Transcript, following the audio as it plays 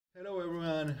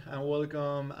everyone, and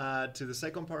welcome to the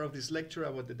second part of this lecture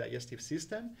about the digestive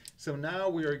system. So now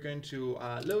we are going to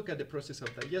look at the process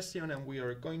of digestion, and we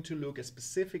are going to look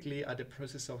specifically at the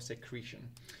process of secretion.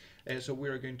 So we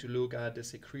are going to look at the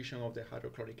secretion of the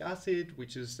hydrochloric acid,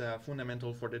 which is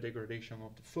fundamental for the degradation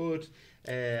of the food,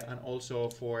 and also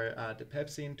for the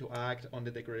pepsin to act on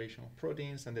the degradation of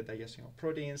proteins and the digestion of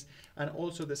proteins, and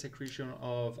also the secretion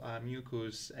of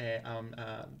mucus and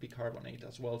bicarbonate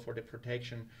as well for the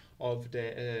protection of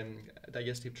the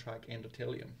digestive tract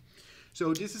endothelium.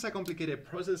 So this is a complicated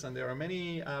process, and there are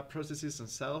many processes and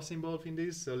cells involved in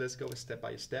this, so let's go step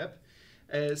by step.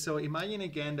 So imagine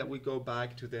again that we go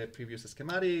back to the previous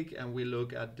schematic and we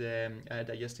look at the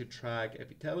digestive tract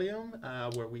epithelium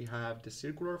where we have the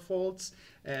circular folds.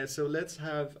 So let's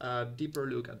have a deeper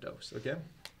look at those, okay?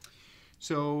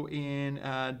 So in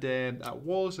the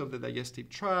walls of the digestive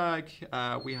tract,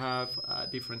 we have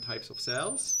different types of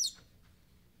cells.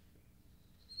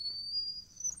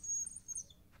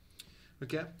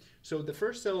 Okay, so the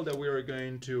first cell that we are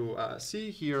going to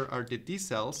see here are the D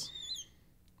cells.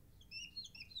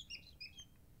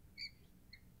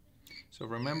 So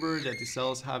remember that the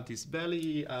cells have this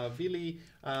villi,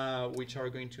 which are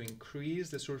going to increase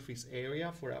the surface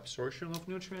area for absorption of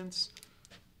nutrients.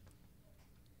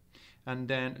 And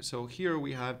then, so here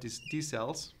we have these D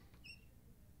cells.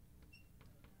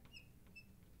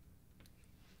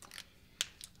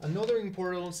 Another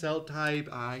important cell type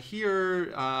here,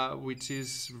 which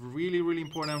is really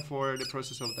important for the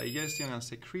process of digestion and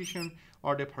secretion,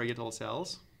 are the parietal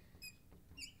cells.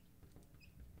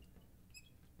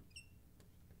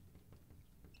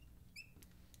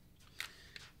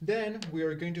 Then we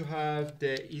are going to have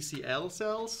the ECL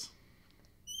cells.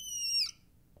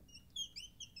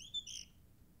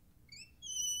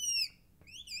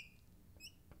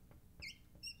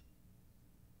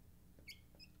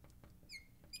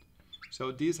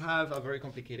 So these have a very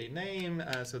complicated name,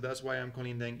 so that's why I'm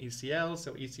calling them ECL.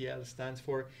 So ECL stands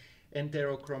for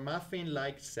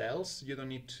enterochromaffin-like cells. You don't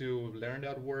need to learn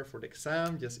that word for the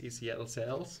exam, just ECL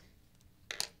cells.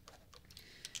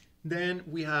 Then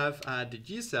we have the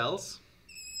G cells.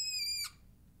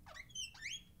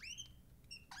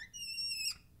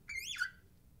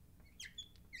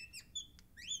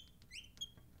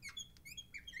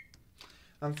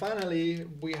 And finally,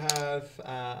 we have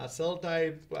a cell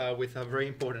type with a very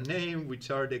important name,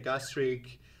 which are the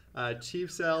gastric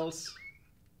chief cells.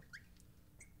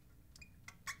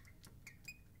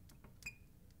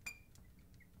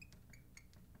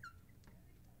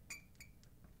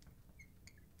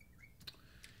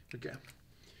 Okay,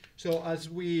 so as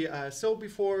we saw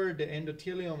before, the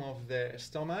endothelium of the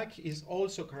stomach is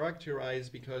also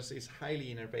characterized because it's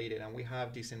highly innervated, and we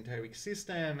have this enteric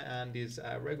system and this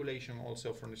regulation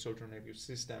also from the central nervous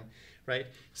system, right?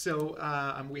 So,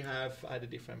 and we have the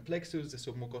different plexus, the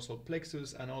submucosal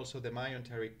plexus, and also the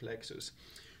myenteric plexus.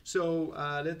 So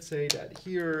let's say that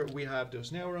here we have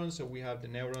those neurons, so we have the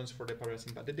neurons for the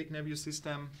parasympathetic nervous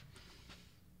system.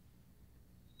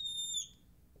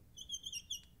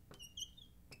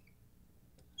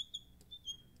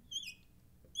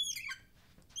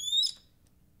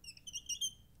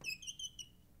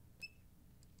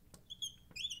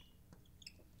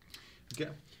 Okay,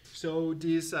 so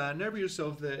these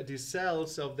these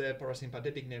cells of the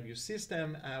parasympathetic nervous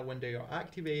system, when they are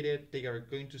activated, they are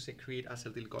going to secrete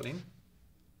acetylcholine.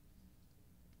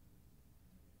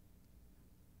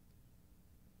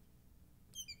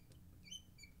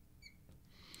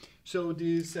 So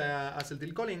this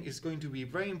acetylcholine is going to be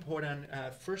very important,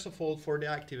 first of all, for the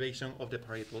activation of the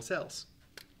parietal cells.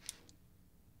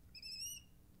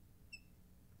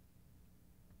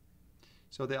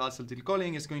 So the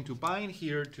acetylcholine is going to bind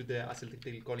here to the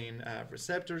acetylcholine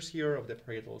receptors here of the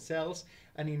parietal cells,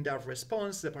 and in that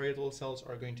response, the parietal cells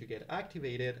are going to get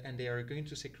activated, and they are going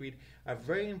to secrete a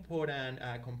very important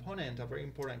component, a very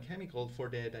important chemical for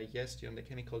the digestion, the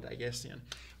chemical digestion,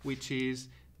 which is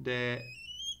the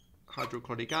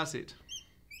hydrochloric acid.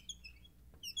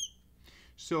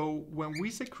 So when we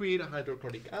secrete a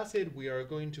hydrochloric acid, we are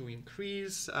going to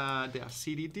increase the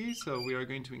acidity. So we are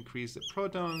going to increase the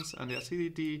protons and the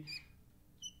acidity.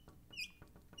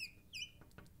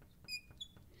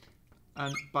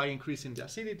 And by increasing the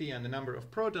acidity and the number of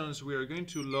protons, we are going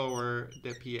to lower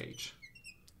the pH.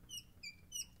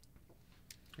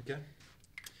 Okay.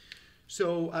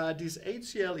 So this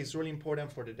HCl is really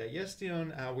important for the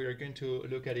digestion. We are going to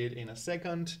look at it in a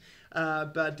second.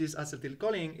 But this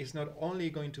acetylcholine is not only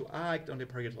going to act on the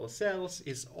parietal cells,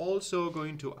 it's also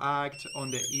going to act on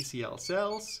the ECL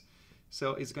cells.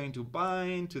 So it's going to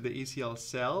bind to the ECL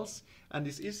cells, and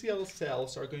these ECL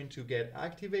cells are going to get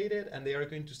activated, and they are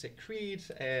going to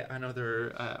secrete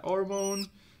another hormone.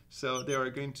 So they are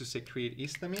going to secrete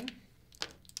histamine.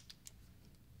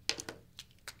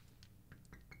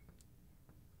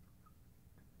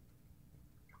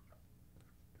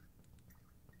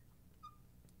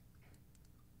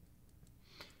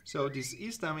 So this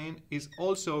histamine is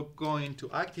also going to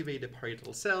activate the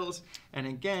parietal cells, and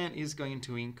again is going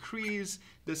to increase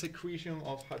the secretion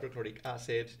of hydrochloric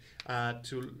acid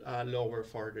to lower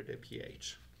further the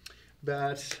pH.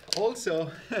 But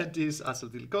also this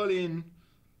acetylcholine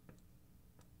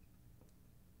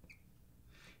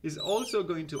is also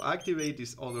going to activate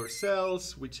these other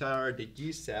cells, which are the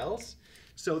G cells.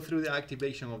 So through the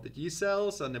activation of the G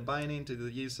cells and the binding to the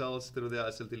G cells through the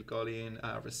acetylcholine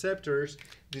receptors,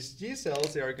 these G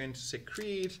cells, they are going to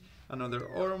secrete another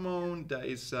hormone that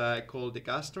is called the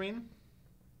gastrin.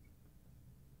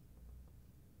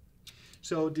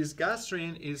 So this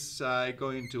gastrin is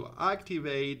going to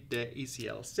activate the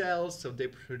ECL cells, so they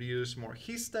produce more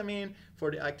histamine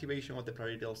for the activation of the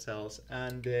parietal cells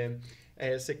and the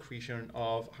secretion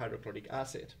of hydrochloric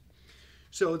acid.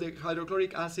 So the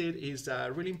hydrochloric acid is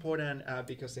really important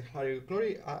because the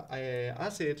hydrochloric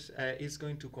acid is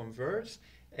going to convert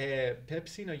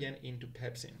pepsinogen into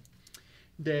pepsin.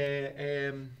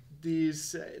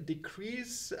 This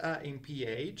decrease in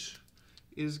pH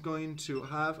is going to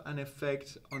have an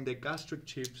effect on the gastric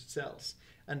chip cells.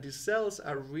 And these cells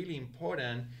are really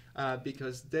important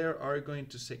because they are going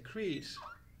to secrete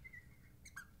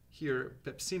here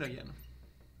pepsinogen.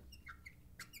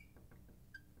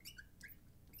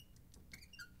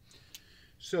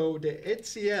 So the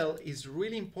HCl is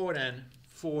really important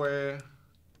for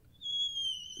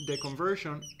the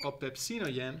conversion of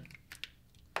pepsinogen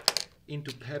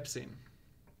into pepsin.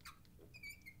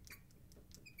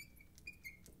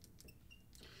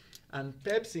 And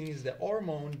pepsin is the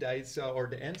hormone that is, or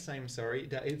the enzyme, sorry,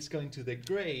 that it's going to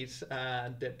degrade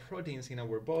the proteins in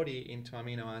our body into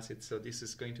amino acids. So this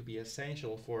is going to be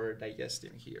essential for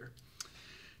digestion here.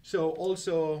 So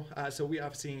also, so we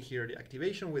have seen here the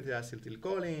activation with the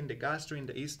acetylcholine, the gastrin,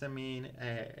 the histamine,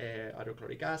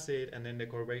 hydrochloric acid, and then the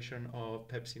conversion of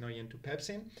pepsinogen to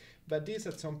pepsin. But this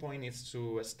at some point needs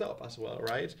to stop as well,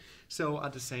 right? So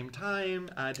at the same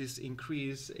time, this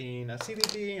increase in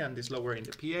acidity and this lower in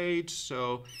the pH,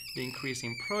 so the increase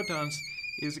in protons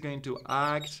is going to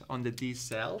act on the D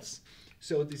cells.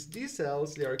 So these D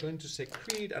cells, they are going to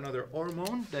secrete another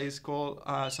hormone that is called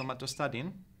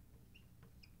somatostatin.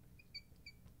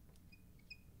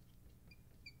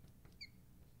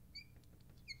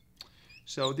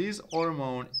 So this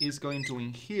hormone is going to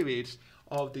inhibit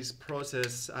of this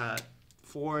process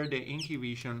for the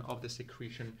inhibition of the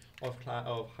secretion of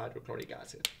hydrochloric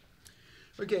acid.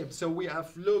 Okay, so we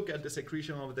have looked at the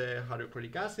secretion of the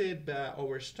hydrochloric acid, but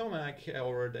our stomach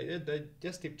or the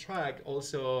digestive tract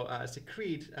also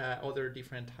secrete other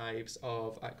different types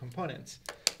of components.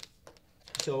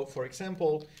 So, for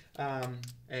example,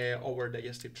 our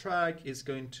digestive tract is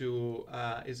going to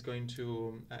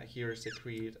here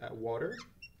secrete water.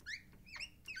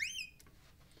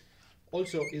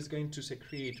 Also, is going to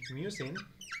secrete mucin,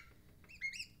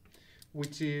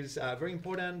 which is very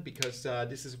important because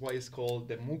this is why it's called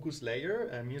the mucus layer.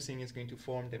 Mucin is going to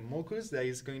form the mucus that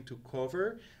is going to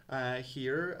cover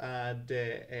here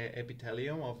the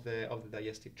epithelium of the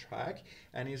digestive tract,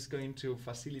 and is going to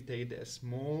facilitate the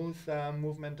smooth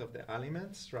movement of the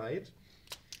aliments, right?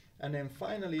 And then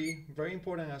finally, very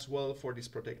important as well for this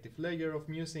protective layer of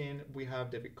mucin, we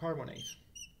have the bicarbonate.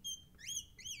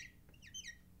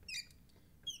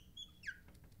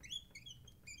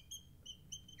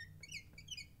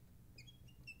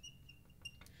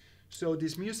 So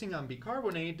this mucin and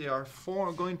bicarbonate, they are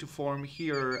going to form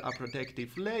here a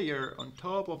protective layer on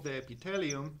top of the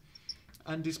epithelium,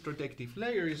 and this protective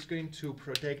layer is going to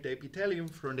protect the epithelium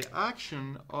from the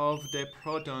action of the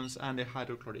protons and the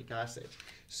hydrochloric acid.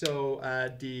 So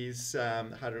this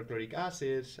hydrochloric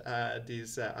acid,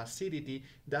 this acidity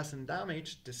doesn't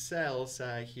damage the cells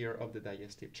here of the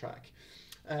digestive tract.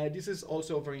 This is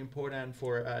also very important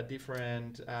for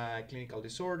different clinical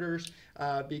disorders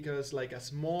because like a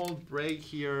small break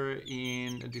here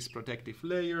in this protective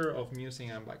layer of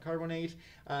mucin and bicarbonate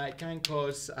can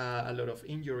cause a lot of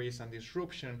injuries and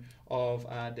disruption of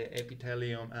the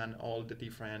epithelium and all the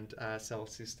different cell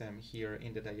system here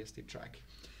in the digestive tract.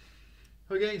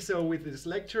 Okay, so with this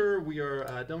lecture, we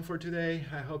are done for today.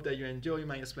 I hope that you enjoy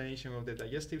my explanation of the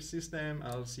digestive system.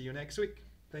 I'll see you next week.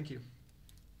 Thank you.